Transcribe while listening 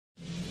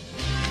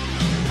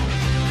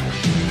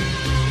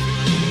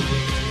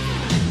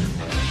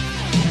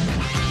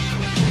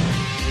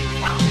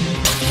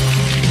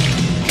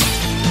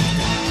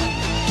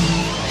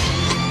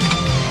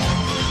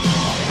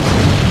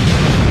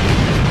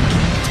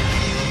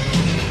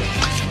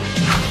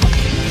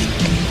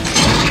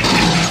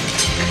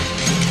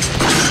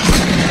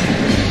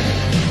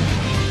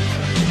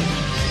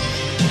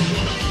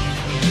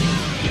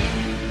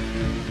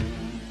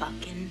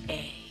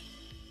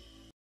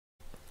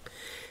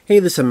Hey,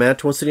 this is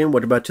Matt once again.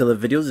 What about the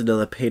videos?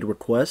 Another paid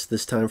request,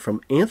 this time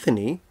from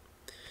Anthony.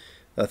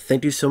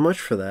 Thank you so much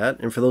for that.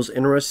 And for those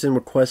interested in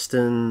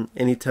requesting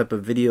any type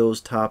of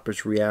videos,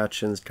 topics,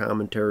 reactions,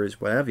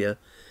 commentaries, what have you,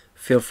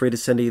 feel free to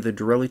send it either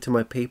directly to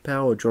my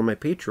PayPal or join my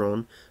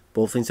Patreon.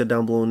 Both links are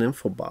down below in the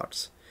info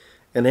box.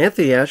 And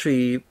Anthony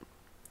actually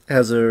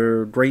has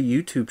a great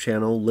YouTube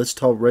channel, Let's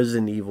Talk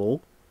Resident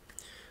Evil.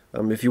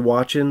 If you're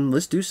watching,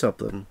 let's do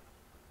something.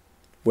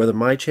 Whether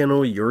my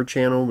channel, your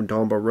channel, we're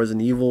talking about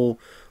Resident Evil,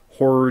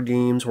 horror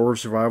games, horror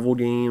survival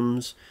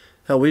games.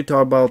 Hell, we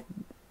talk about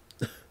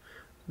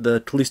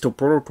the Callisto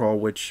Protocol,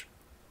 which,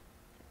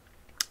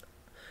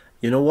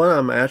 you know what,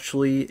 I'm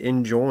actually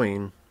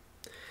enjoying.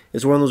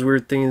 It's one of those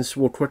weird things,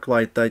 real quick,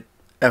 like that.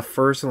 At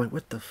first, I'm like,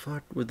 what the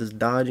fuck with this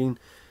dodging?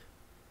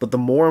 But the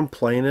more I'm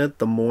playing it,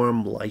 the more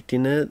I'm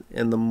liking it,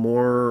 and the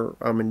more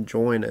I'm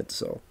enjoying it.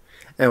 So,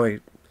 anyway,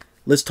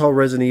 Let's Talk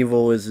Resident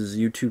Evil is his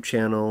YouTube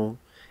channel.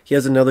 He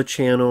has another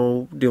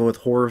channel dealing with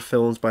horror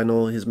films, but I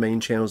know his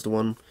main channel is the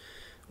one,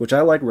 which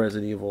I like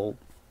Resident Evil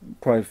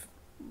quite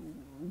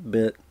a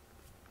bit.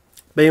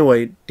 But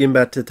anyway, getting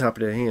back to the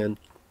topic at hand,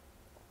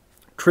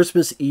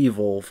 Christmas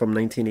Evil from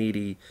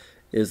 1980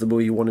 is the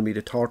movie he wanted me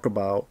to talk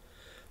about,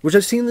 which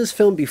I've seen this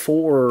film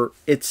before.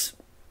 It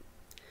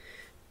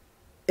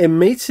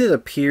makes it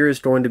appear it's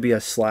going to be a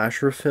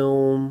slasher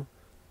film,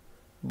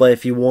 but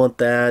if you want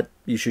that,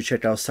 you should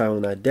check out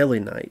Silent Night, Deadly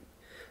Night.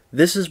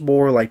 This is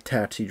more like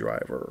Taxi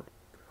Driver.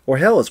 Or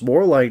hell, it's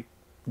more like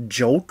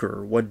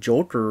Joker, what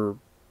Joker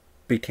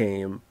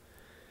became.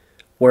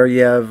 Where you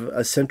have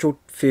a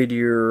central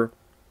figure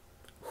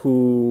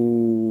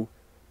who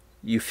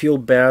you feel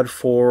bad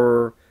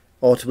for,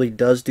 ultimately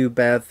does do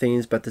bad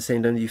things, but at the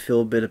same time you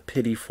feel a bit of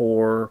pity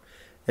for.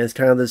 And it's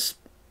kind of this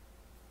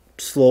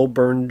slow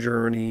burn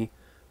journey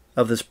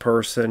of this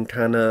person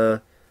kind of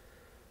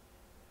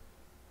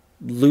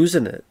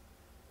losing it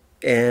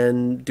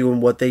and doing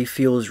what they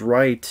feel is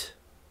right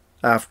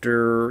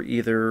after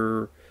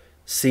either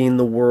seeing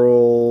the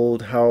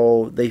world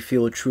how they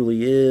feel it truly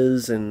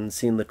is and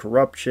seeing the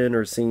corruption,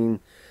 or seeing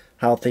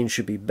how things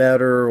should be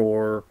better,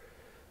 or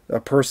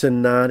a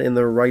person not in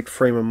the right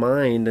frame of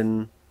mind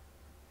and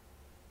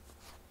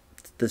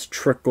this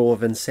trickle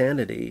of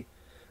insanity,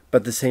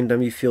 but at the same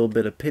time you feel a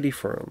bit of pity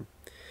for him.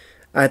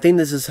 I think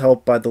this is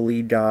helped by the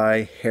lead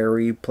guy,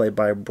 Harry, played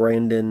by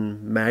Brandon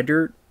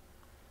Maggart.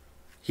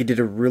 He did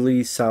a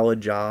really solid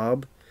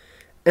job.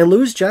 And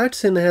Louis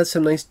Jackson has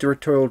some nice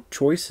directorial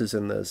choices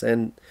in this.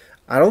 And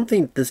I don't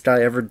think this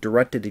guy ever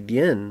directed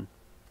again.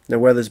 Now,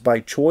 whether it's by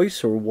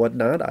choice or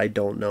whatnot, I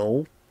don't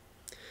know.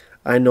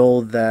 I know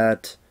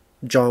that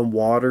John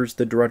Waters,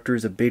 the director,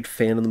 is a big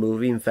fan of the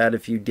movie. In fact,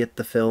 if you get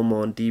the film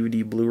on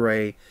DVD,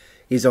 Blu-ray,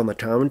 he's on the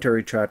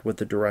commentary track with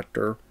the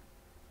director,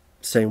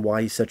 saying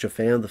why he's such a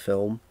fan of the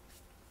film.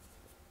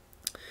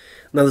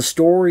 Now the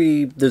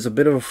story, there's a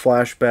bit of a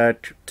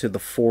flashback to the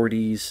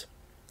 40s,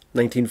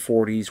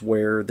 1940s,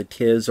 where the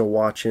kids are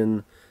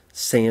watching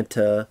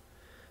Santa,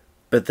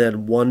 but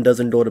then one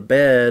doesn't go to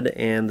bed,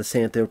 and the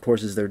Santa, of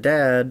course, is their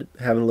dad,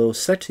 having a little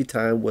sexy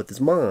time with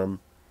his mom.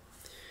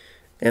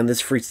 And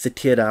this freaks the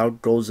kid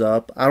out, goes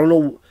up. I don't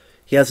know,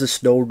 he has a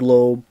snow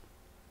globe.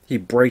 He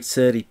breaks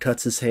it, he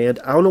cuts his hand.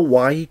 I don't know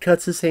why he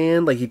cuts his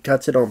hand, like he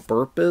cuts it on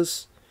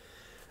purpose.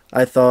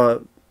 I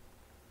thought,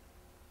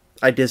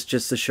 I guess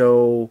just to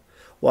show,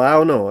 well, I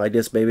don't know. I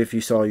guess maybe if you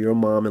saw your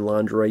mom in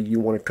lingerie, you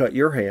want to cut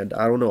your hand.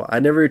 I don't know.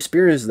 I never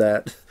experienced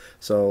that.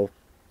 So,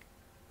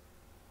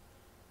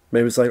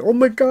 maybe it's like, oh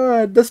my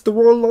god, that's the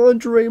wrong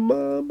lingerie,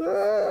 mom.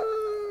 Ah,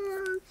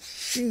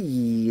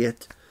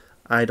 shit.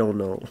 I don't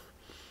know.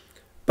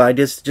 But I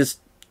guess just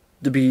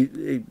to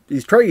be,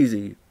 he's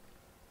crazy.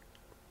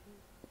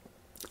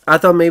 I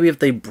thought maybe if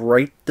they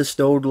break the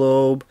snow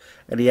globe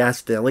and he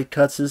accidentally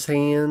cuts his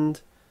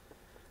hand,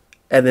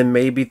 and then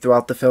maybe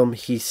throughout the film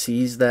he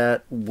sees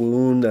that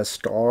wound, that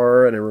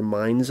scar, and it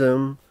reminds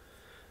him.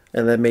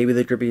 And then maybe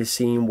there could be a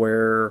scene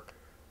where,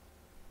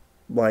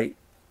 like,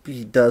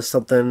 he does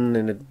something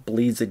and it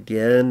bleeds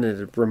again,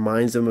 and it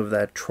reminds him of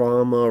that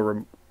trauma,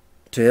 or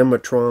to him a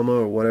trauma,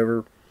 or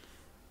whatever.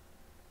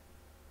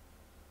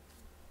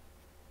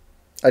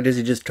 I guess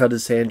he just cut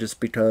his hand just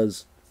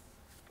because.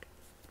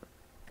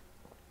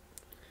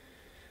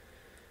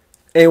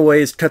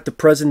 Anyways, cut to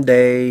present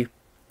day.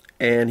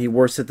 And he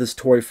works at this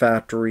toy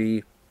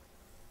factory,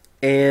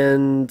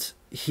 and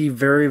he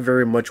very,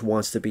 very much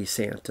wants to be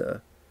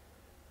Santa.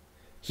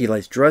 He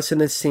likes dressing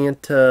as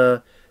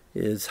Santa.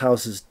 His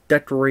house is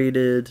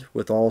decorated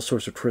with all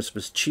sorts of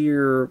Christmas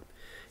cheer.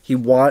 He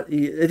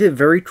did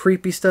very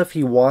creepy stuff.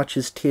 He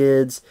watches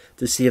kids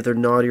to see if they're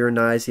naughty or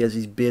nice. He has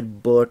these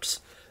big books.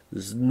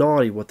 This is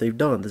naughty what they've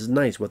done. This is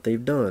nice what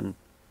they've done.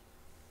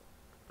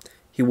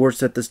 He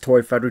works at this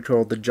toy factory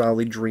called the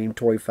Jolly Dream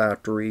Toy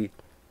Factory.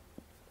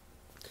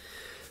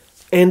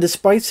 And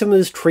despite some of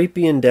his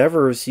creepy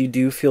endeavors, you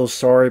do feel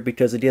sorry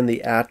because, again,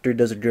 the actor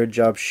does a good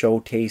job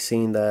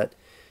showcasing that,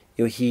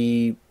 you know,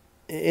 he,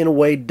 in a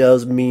way,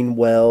 does mean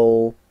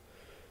well.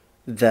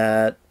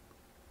 That,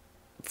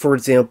 for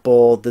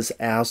example, this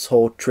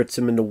asshole tricks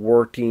him into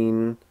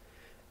working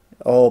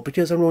Oh,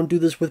 because I don't want to do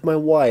this with my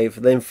wife.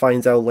 Then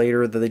finds out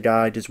later that the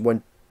guy just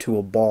went to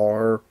a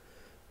bar.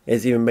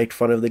 Has even made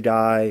fun of the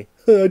guy.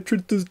 I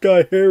tricked this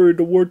guy Harry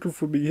to working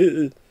for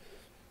me.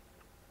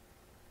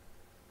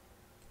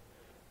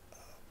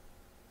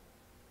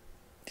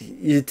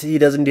 He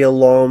doesn't get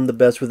along the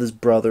best with his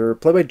brother.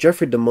 Played by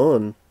Jeffrey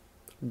DeMunn.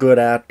 Good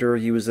actor.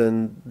 He was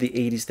in the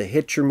 80s The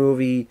Hitcher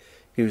movie.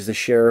 He was the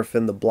sheriff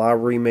in the Blah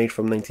remake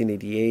from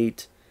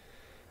 1988.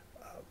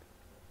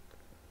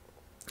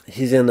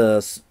 He's in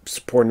a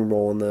supporting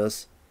role in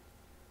this.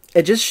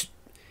 It just...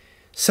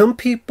 Some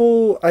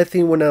people, I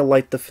think, would not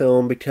like the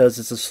film because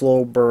it's a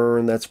slow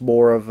burn that's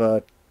more of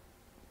a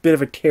bit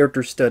of a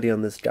character study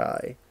on this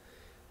guy.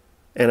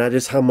 And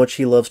just how much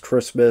he loves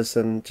Christmas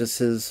and just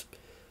his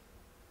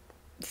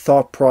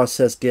thought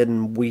process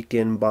getting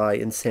weakened by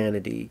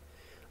insanity.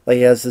 Like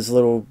he has this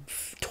little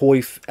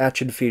toy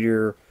action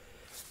figure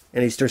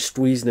and he starts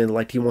squeezing it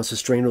like he wants to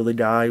strangle the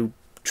guy who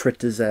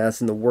tricked his ass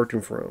into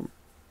working for him.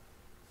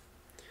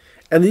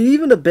 And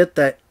even a bit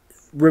that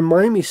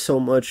remind me so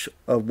much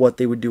of what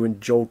they would do in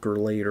Joker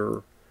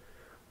later,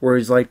 where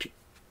he's like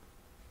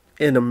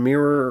in a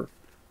mirror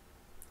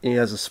and he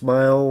has a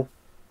smile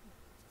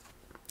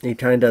and he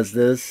kind of does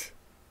this.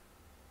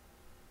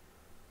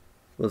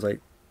 It was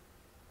like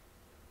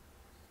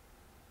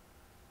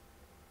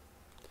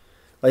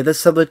that's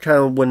something kind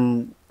of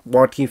when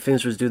Joaquin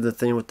Phoenix was doing the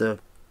thing with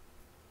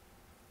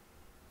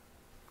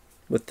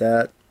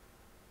that.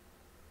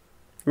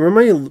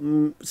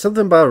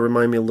 Something about it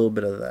remind me a little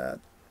bit of that.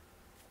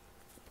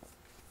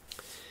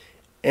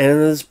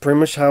 And this is pretty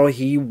much how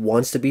he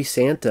wants to be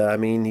Santa. I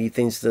mean, he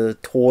thinks the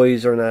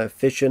toys are not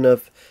efficient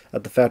enough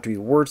at the factory he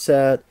works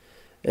at.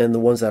 And the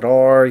ones that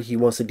are, he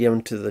wants to give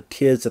them to the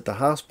kids at the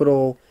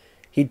hospital.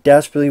 He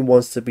desperately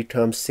wants to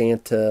become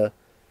Santa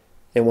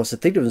and wants to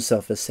think of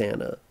himself as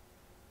Santa.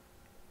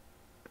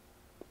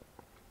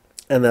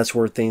 And that's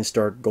where things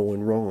start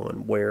going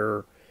wrong,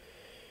 where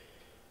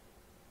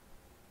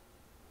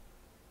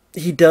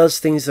he does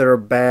things that are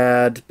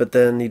bad, but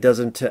then he does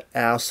them to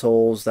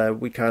assholes that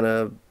we kind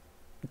of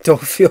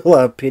don't feel a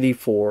lot of pity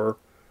for.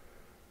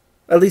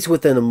 At least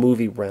within a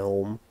movie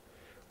realm.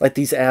 Like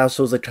these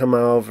assholes that come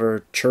out of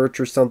a church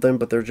or something,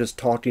 but they're just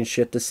talking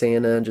shit to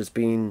Santa and just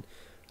being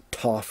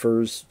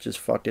toffers. Just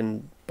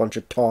fucking bunch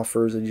of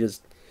toffers. And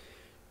just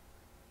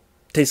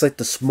tastes like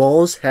the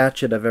smallest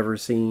hatchet I've ever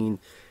seen.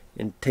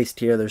 And takes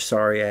care of their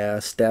sorry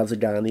ass. Stabs a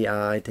guy in the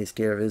eye. Takes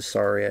care of his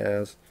sorry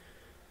ass.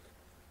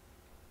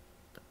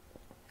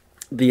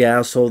 The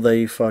asshole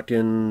they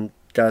fucking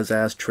got his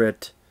ass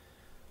tricked.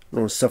 I'm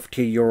gonna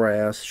suffocate your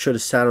ass. Should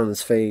have sat on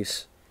his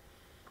face.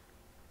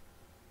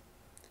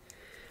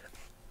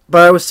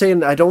 But I was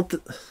saying,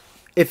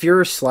 if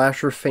you're a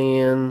slasher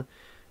fan,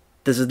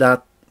 this is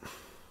not...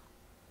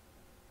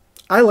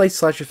 I like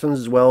slasher films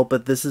as well,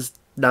 but this is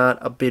not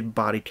a big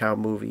body count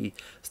movie.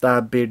 It's not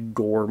a big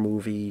gore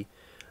movie.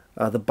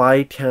 The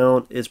body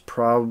count is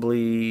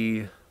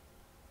probably...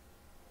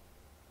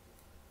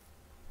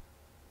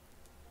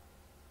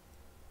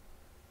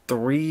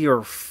 3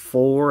 or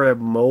 4 at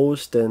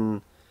most,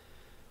 and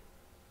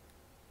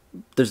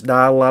there's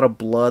not a lot of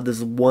blood.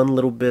 There's one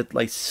little bit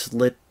like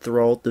slit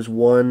throat. There's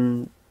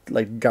one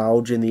like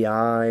gouge in the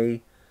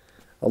eye.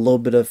 A little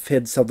bit of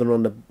hit something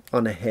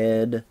on the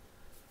head.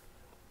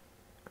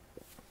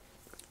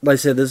 Like I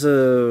said, there's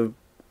about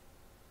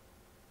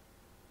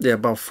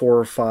 4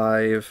 or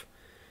 5.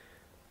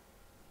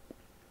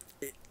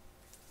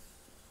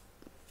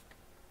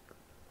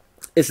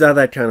 It's not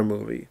that kind of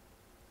movie.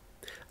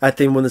 I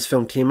think when this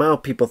film came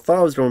out, people thought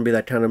it was going to be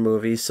that kind of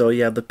movie. So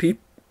yeah, the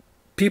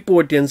people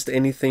against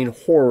anything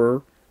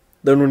horror,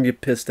 they're going to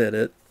get pissed at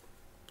it.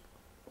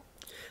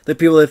 The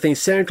people that think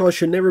Santa Claus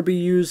should never be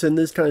used in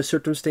this kind of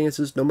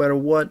circumstances, no matter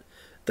what,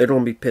 they're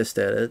going to be pissed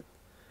at it.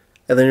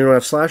 And then you're going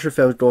to have slasher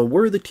films going,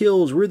 where are the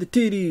kills? Where are the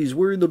titties?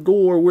 Where are the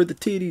gore? Where are the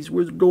titties?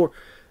 Where's the gore?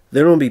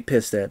 They're going to be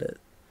pissed at it.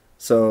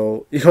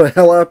 So, you know,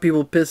 a lot of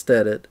people pissed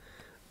at it.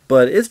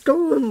 But it's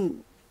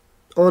going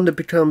on to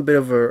become a bit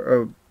of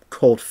a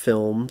cult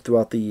film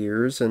throughout the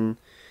years, and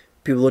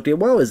people look at,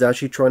 wow, is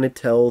actually trying to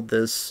tell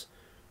this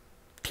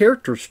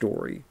character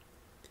story.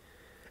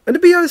 And to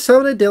be honest,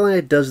 Silent Deadly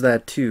Night does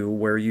that too,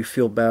 where you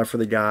feel bad for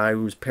the guy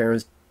whose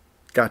parents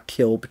got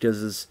killed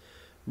because this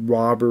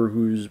robber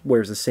who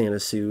wears a Santa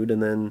suit,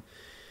 and then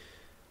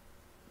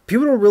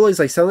people don't realize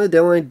like Silent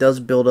Deadly Night does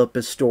build up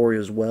his story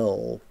as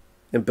well,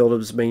 and build up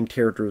his main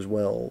character as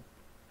well.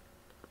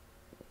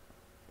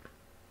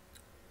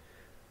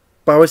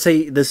 But I would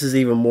say this is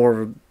even more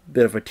of a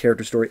bit of a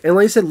character story. And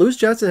like I said, Lewis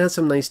Johnson has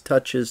some nice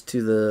touches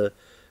to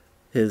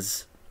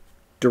his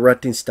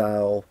directing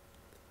style,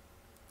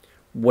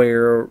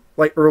 where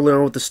like early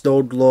on with the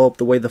snow globe,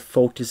 the way the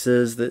focus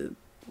is,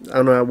 I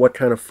don't know what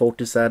kind of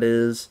focus that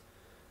is,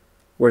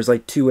 where it's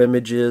like 2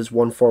 images,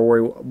 one far away,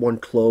 one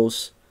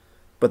close,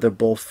 but they're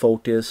both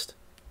focused.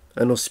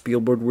 I know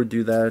Spielberg would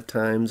do that at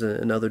times,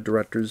 and other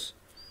directors.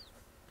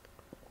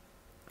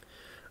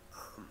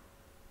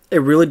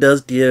 It really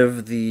does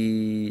give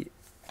the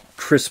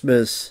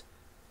Christmas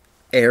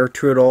air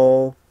to it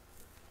all.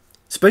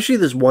 Especially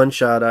this one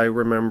shot I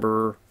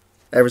remember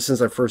ever since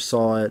I first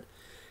saw it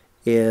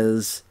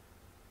is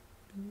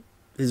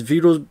his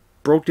video's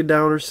broken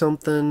down or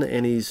something,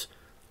 and he's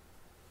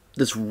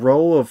this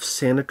row of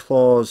Santa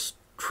Claus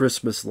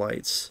Christmas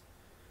lights.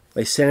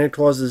 Like Santa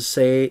Claus's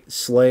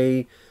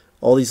sleigh,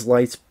 all these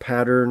lights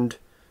patterned,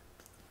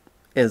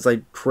 and it's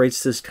like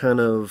creates this kind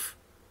of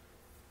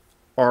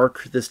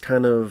arc, this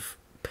kind of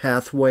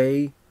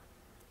pathway.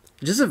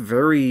 Just a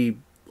very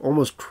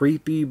almost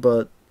creepy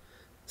but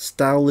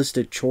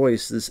stylistic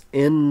choice. This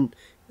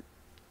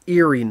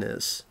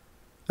eeriness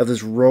of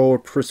this row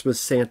of Christmas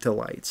Santa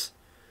lights,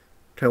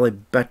 kind of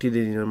like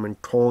beckoning him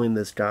and calling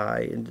this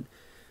guy, and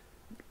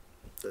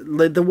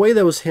like the way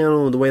that was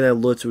handled, and the way that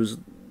looked, was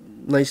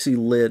nicely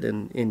lit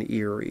and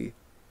eerie.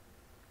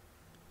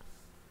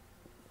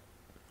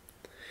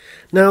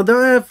 Now,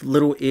 there I have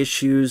little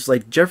issues,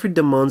 like Jeffrey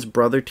DeMunn's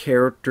brother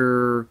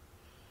character.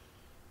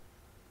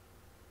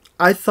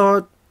 I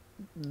thought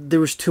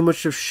there was too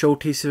much of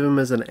showcasing him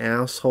as an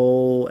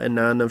asshole and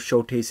not enough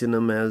showcasing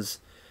him as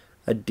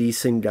a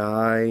decent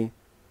guy.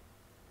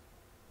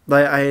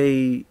 Like,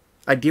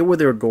 I get what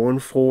they were going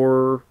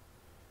for,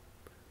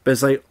 but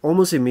it's like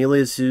almost immediately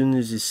as soon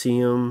as you see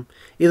him,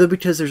 either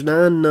because there's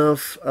not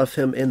enough of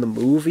him in the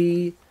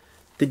movie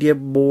to get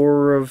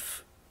more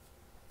of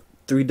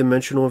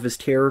three-dimensional of his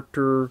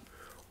character,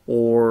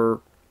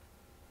 or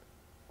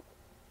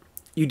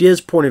you did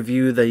his point of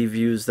view that he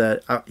views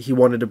that he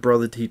wanted a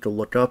brother he could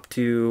look up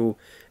to,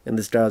 and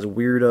this guy's a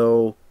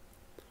weirdo.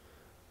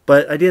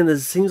 But again, it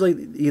seems like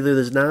either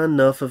there's not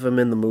enough of him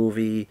in the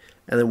movie,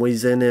 and then when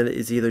he's in it,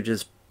 it's either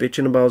just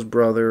bitching about his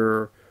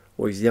brother,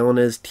 or he's yelling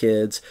at his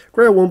kids.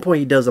 Right, at one point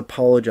he does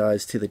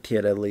apologize to the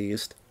kid at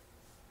least.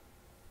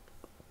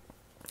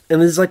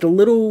 And there's like a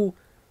little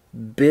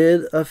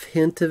bit of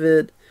hint of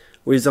it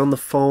where he's on the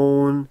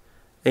phone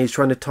and he's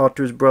trying to talk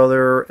to his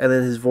brother, and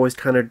then his voice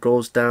kind of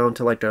goes down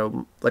to like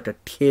a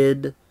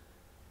kid.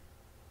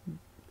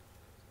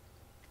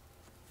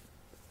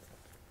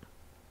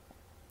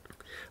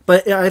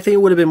 But I think it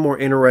would have been more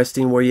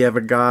interesting where you have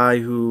a guy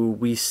who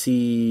we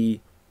see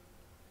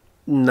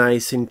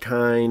nice and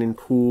kind and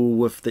cool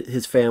with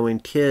his family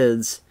and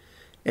kids,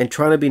 and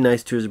trying to be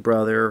nice to his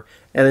brother,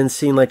 and then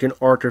seeing like an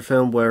arc or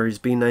film where he's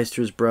being nice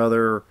to his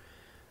brother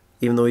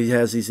even though he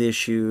has these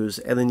issues,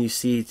 and then you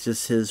see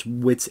just his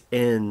wit's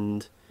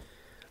end.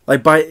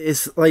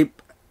 It's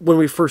like when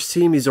we first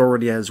see him, he's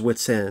already at his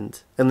wit's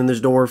end, and then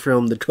there's nowhere for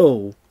him to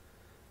go.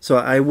 So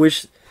I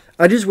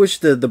just wish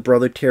the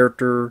brother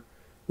character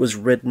was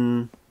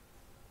written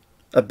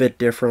a bit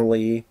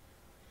differently.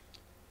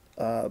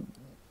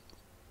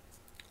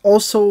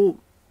 Also,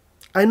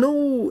 I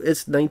know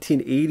it's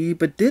 1980,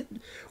 but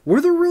were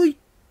there really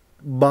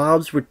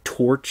mobs with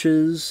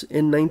torches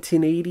in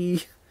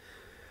 1980?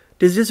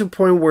 There's just a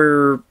point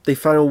where they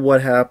find out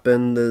what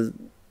happened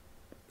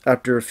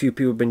after a few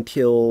people have been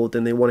killed,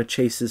 and they want to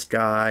chase this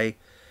guy,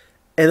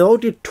 and they all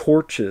get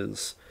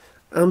torches.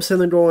 I'm sitting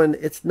there going,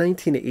 it's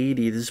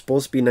 1980. This is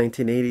supposed to be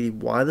 1980.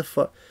 Why the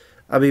fuck?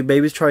 I mean,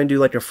 maybe it's trying to do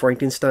like a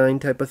Frankenstein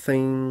type of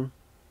thing,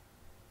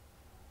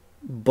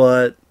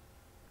 but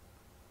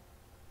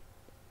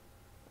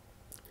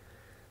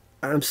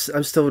I'm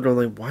still going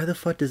like, why the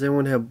fuck does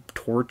everyone have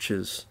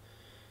torches?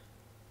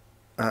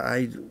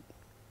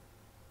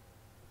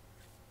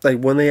 Like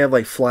when they have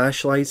like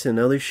flashlights and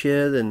other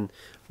shit and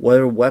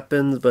whatever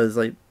weapons, but it's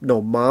like,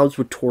 no, mobs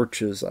with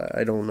torches.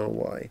 I don't know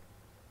why.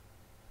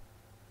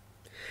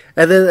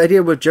 And then the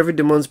idea with Jeffrey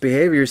DeMunn's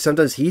behavior,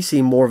 sometimes he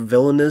seemed more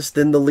villainous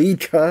than the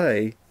lead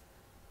guy.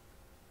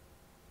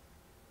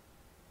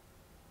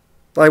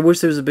 I wish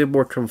there was a bit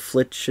more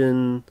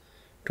conflictedness,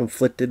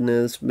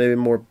 maybe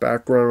more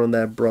background on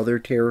that brother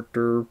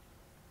character.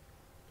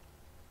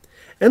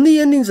 And the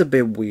ending's a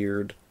bit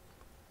weird.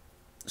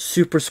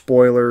 Super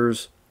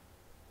spoilers.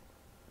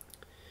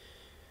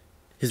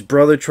 His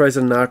brother tries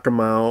to knock him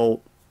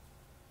out.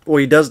 Well,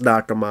 he does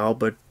knock him out,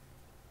 but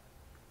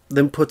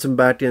then puts him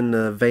back in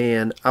the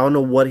van. I don't know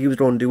what he was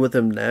going to do with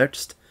him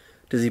next.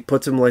 Does he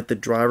put him like the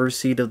driver's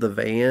seat of the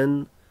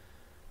van?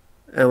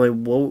 And like,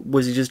 what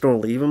was he just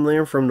going to leave him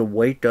there for him to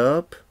wake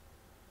up?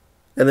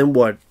 And then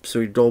what? So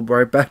he'd go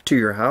right back to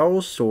your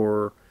house?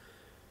 Or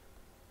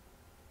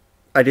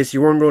I guess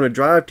you weren't going to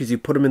drive because you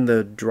put him in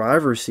the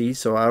driver's seat.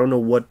 So I don't know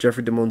what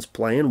Jeffrey DeMunn's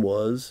plan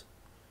was.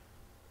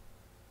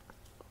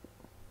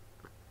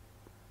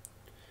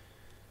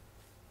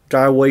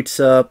 Guy wakes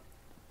up,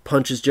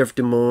 punches Jeff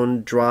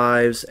DeMunn,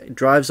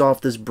 drives off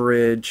this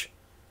bridge,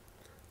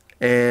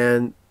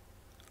 and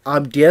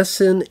I'm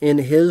guessing in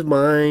his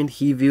mind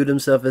he viewed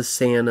himself as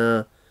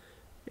Santa,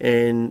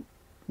 and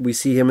we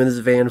see him in his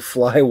van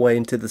fly away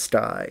into the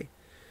sky.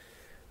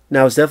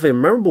 Now, it's definitely a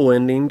memorable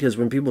ending, because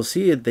when people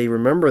see it, they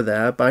remember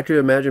that, but I could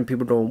imagine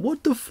people going,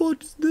 what the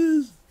fuck is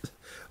this?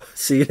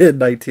 See it in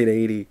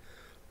 1980.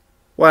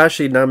 Well,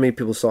 actually, not many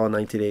people saw it in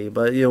 1980,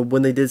 but, you know,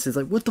 when they did, it's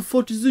like, what the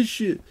fuck is this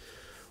shit?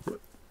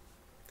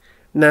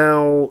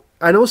 Now,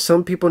 I know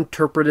some people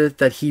interpreted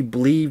that he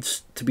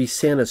believes to be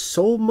Santa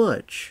so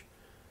much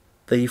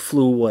that he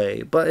flew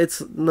away. But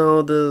it's,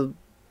 no,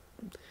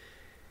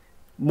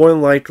 more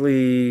than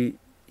likely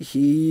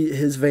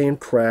his van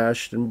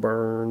crashed and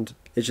burned.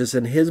 It's just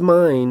in his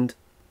mind,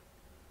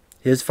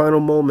 his final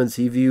moments,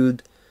 he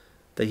viewed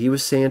that he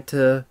was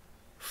Santa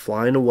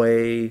flying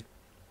away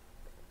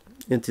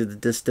into the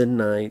distant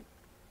night.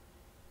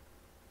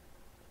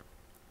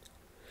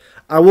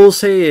 I will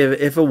say,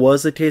 if it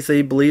was the case that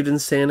he believed in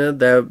Santa,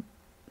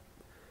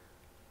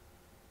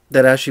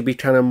 that actually be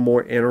kind of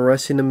more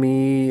interesting to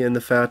me, in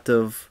the fact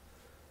of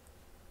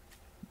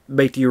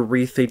make you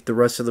rethink the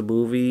rest of the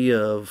movie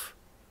of,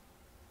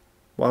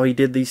 wow, he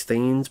did these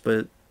things,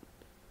 but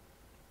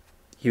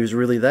he was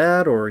really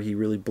that, or he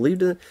really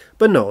believed it.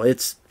 But no,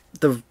 it's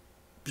the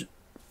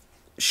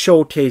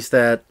showcase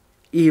that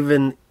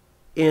even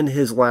in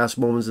his last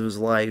moments of his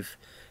life,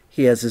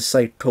 he has his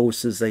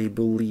psychosis that he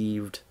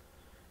believed.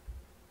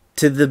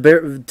 To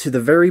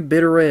the very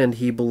bitter end,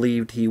 he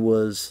believed he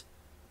was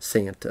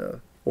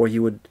Santa, or he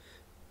would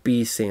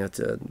be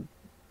Santa and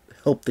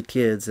help the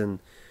kids, and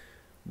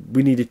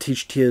we need to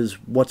teach kids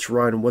what's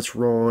right and what's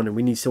wrong, and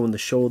we need someone to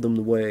show them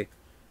the way.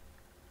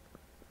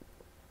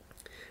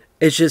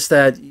 It's just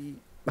that,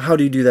 how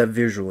do you do that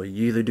visually?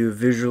 You either do it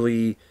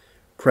visually,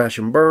 crash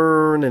and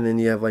burn, and then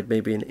you have like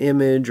maybe an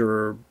image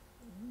or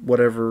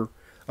whatever,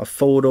 a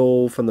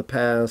photo from the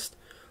past,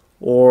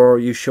 or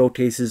you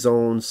showcase his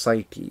own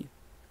psyche.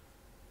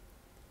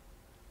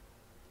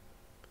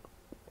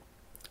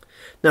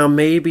 Now,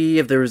 maybe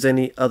if there was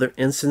any other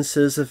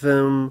instances of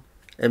him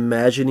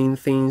imagining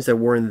things that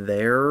weren't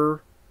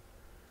there,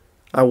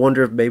 I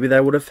wonder if maybe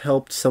that would have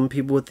helped some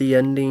people with the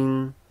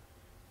ending.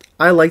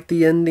 I like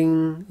the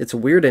ending. It's a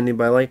weird ending,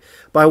 but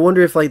I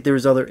wonder if like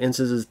there's other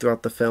instances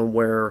throughout the film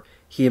where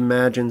he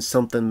imagined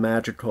something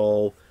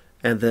magical,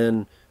 and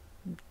then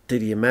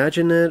did he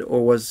imagine it,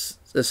 or was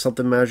it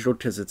something magical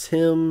because it's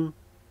him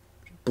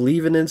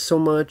believing in it so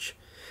much?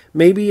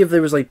 Maybe if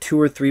there was like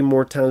 2 or 3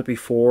 more times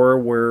before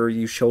where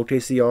you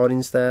showcase the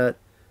audience that,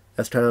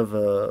 as kind of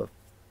a,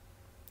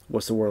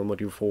 what's the word I'm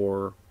looking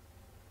for?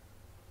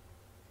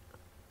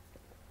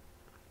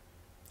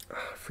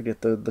 I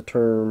forget the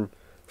term.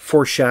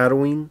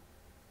 Foreshadowing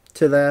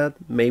to that.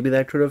 Maybe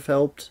that could have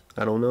helped.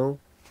 I don't know.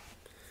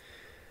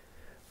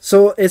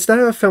 So it's not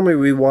a film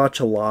we watch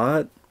a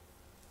lot,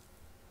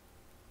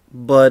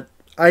 but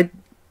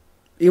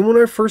even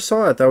when I first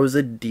saw it, that was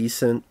a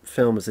decent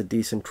film. It's a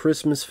decent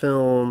Christmas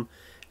film.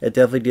 It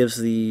definitely gives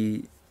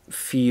the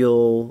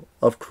feel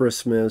of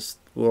Christmas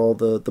with all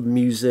the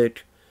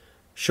music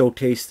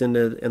showcased in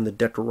it and the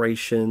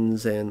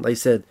decorations, and like I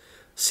said,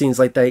 scenes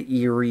like that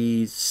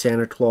eerie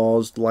Santa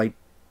Claus like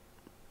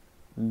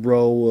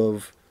row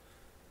of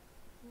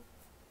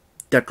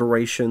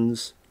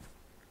decorations.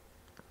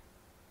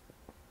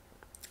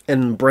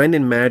 And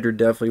Brandon Maggart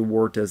definitely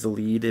worked as the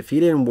lead. If he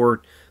didn't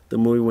work, the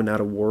movie would not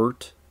have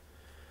worked.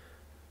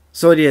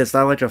 So yeah, it's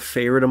not like a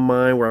favorite of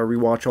mine where I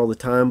rewatch all the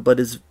time, but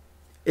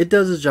it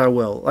does its job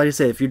well. Like I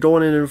said, if you're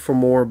going in for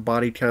more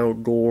body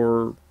count,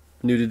 gore,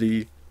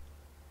 nudity,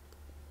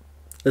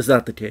 it's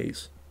not the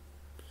case.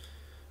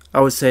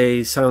 I would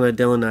say Silent Night,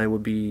 Deadly Night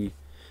would be,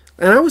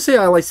 and I would say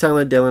I like Silent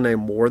Night, Deadly Night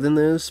more than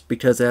this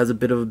because it has a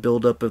bit of a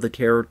build-up of the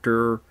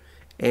character,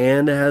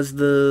 and it has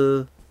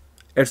the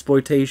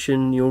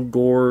exploitation,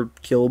 gore,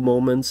 kill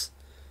moments.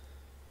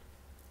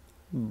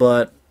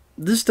 But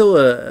this is still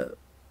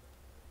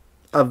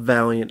a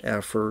valiant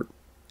effort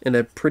and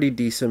a pretty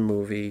decent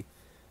movie,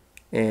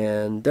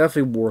 and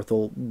definitely worth a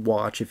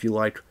watch if you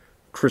like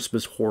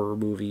Christmas horror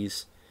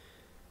movies.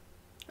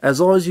 As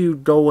long as you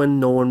go in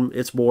knowing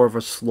it's more of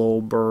a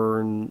slow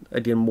burn,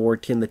 again, more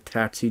akin to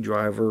Taxi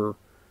Driver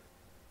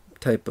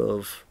type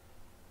of,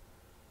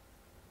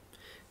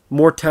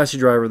 more Taxi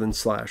Driver than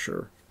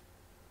slasher.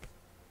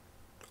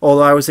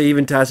 Although I would say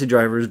even Taxi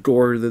Driver is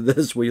gorier than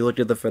this when you look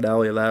at the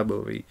finale of that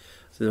movie.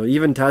 So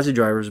even Taxi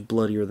Driver is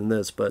bloodier than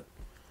this, but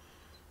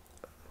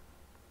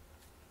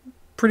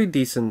pretty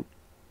decent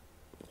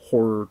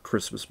horror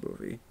Christmas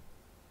movie.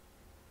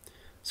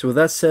 So with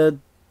that said,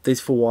 thanks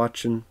for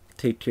watching.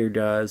 Take care,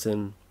 guys,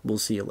 and we'll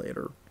see you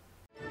later.